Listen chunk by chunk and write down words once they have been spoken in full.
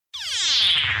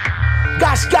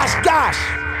Gosh, gosh, gosh.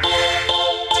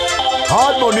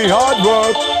 Hard money, hard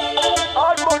work.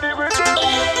 Hard money with it.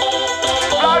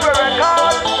 Library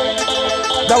card.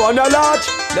 That one a large,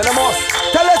 then a must.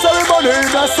 Tell us everybody in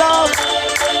the south.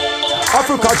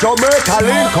 Africa, Jamaica,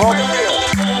 link up.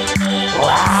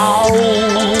 Wow.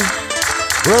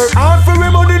 Work hard for we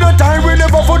money, no time, we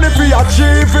never funny for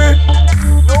achieve it.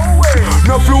 No way.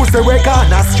 No fools, they way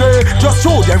gone astray. Just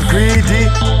show them greedy.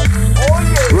 Oh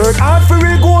yeah. Work hard for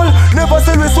we goal, never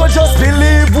say we so just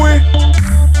believe we.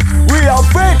 We have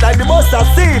faith like the mustard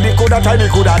seed. It coulda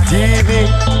tiny, coulda teeny.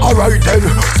 Alright then,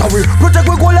 so we protect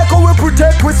we goal like how we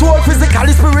protect we soul.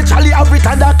 Physically, spiritually, have it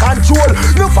under control.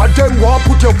 No for them want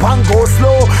put your pan go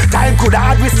slow. Time coulda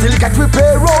hard, we still get we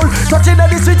payroll. Touching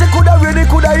on the street, it coulda rain, it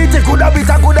coulda heat, it coulda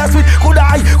bitter, coulda sweet, coulda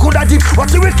high, coulda deep.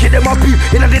 Watch we kill them up deep.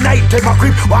 In the night, them a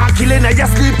creep. One killing and you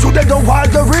sleep, to them don't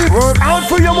want the reap. Work hard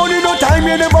for your money, no time,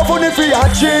 you never funny for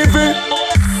achieve it.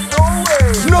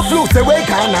 No flukes, they way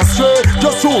gone astray.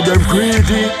 Just show them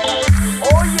greedy.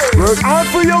 Oh yeah. Work hard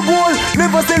for your goal,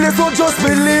 never sell it, so just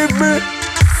believe me.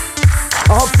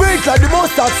 I fake like the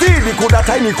mustard seed. It coulda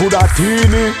tiny, coulda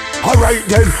teeny. Alright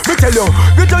then, me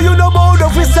tell you know about the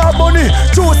fist start money.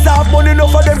 True start money, no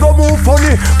for them go move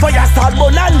funny. Fire start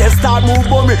money and them start move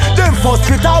me. Them first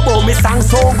fit out about me sang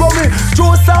so gummy.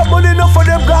 True start money, no for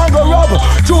them gang go rob.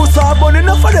 True start money,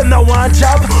 no for them no one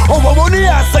job. Our money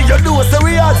has so you do so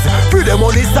we has. Free the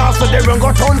money start so they run go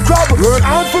turn crab. Work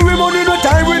hard for we money, no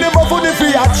time we never funny for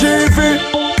achieve it.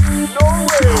 No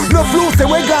way. No fools, they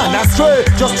way gone astray.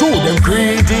 Just show them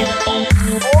greedy.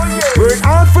 Oh yeah. Work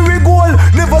hard for we goal,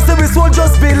 never say we so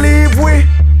just believe we.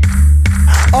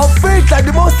 Our faith like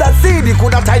the mustard seed, it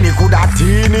coulda tiny, coulda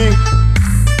teeny.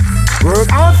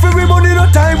 Work hard for we money, no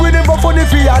time, we never funny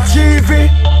for achieve it.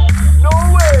 No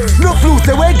way. No flukes,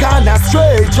 they way gone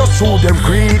astray, just show them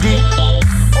greedy.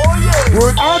 Oh yeah.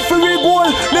 Work hard for we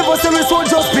goal, never say we so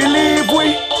just believe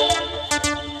we.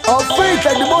 Our faith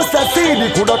like the mustard seed,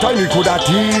 it coulda tiny, coulda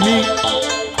teeny.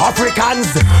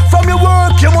 Africans, from your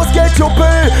work you must get your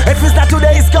pay. If it's not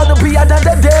today, it's gonna be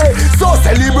another day. So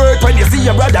celebrate when you see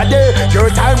your brother there. Your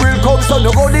time will come, so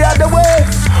no go the other way.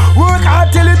 Work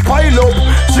hard till it pile up.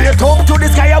 Straight up to the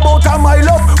sky about a mile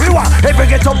up. We want every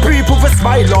get up people for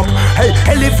smile up. Hey,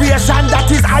 elevation that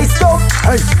is high stuff.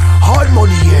 Hey, hard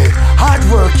money yeah, hard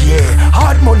work yeah,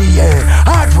 hard money yeah,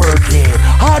 hard work yeah,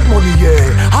 hard money yeah,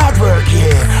 hard work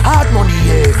yeah, hard money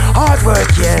yeah, hard work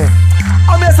yeah.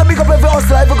 I'm here to pick up every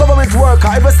hustler, every government worker,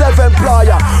 every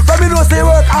self-employer. From you know say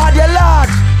work hard, you lad.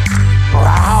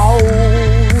 Wow.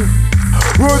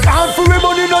 Work hard for we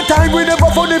money, no time, we never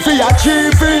funny for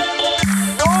achieve it.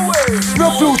 No way.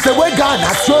 No flukes, they way gone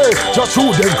astray, just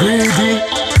show them greedy.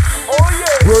 Oh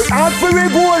yeah. Work hard for we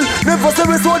goal, never say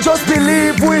we so just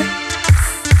believe we.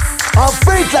 Our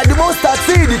faith like the mustard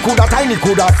seed, it coulda tiny,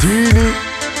 coulda teeny.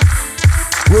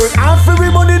 Work hard for we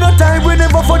money, no time, we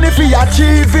never funny for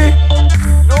achieve it.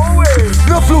 No way.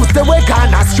 No flukes, they way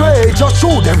gone astray, just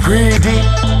show them greedy.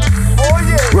 Oh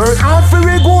yeah. Work hard for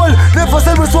we goal, never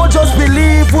say we so just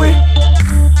believe we.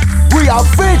 We have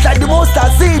faith like the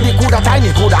mustard seed, it coulda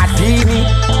tiny, coulda teeny.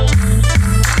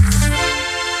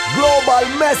 Global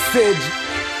message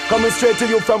coming straight to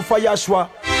you from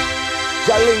Fayashwa.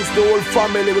 Jalinks, the whole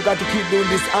family, we got to keep doing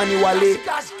this annually.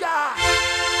 Gosh, gosh,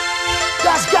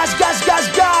 gosh, gosh, gosh, gosh,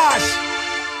 gosh.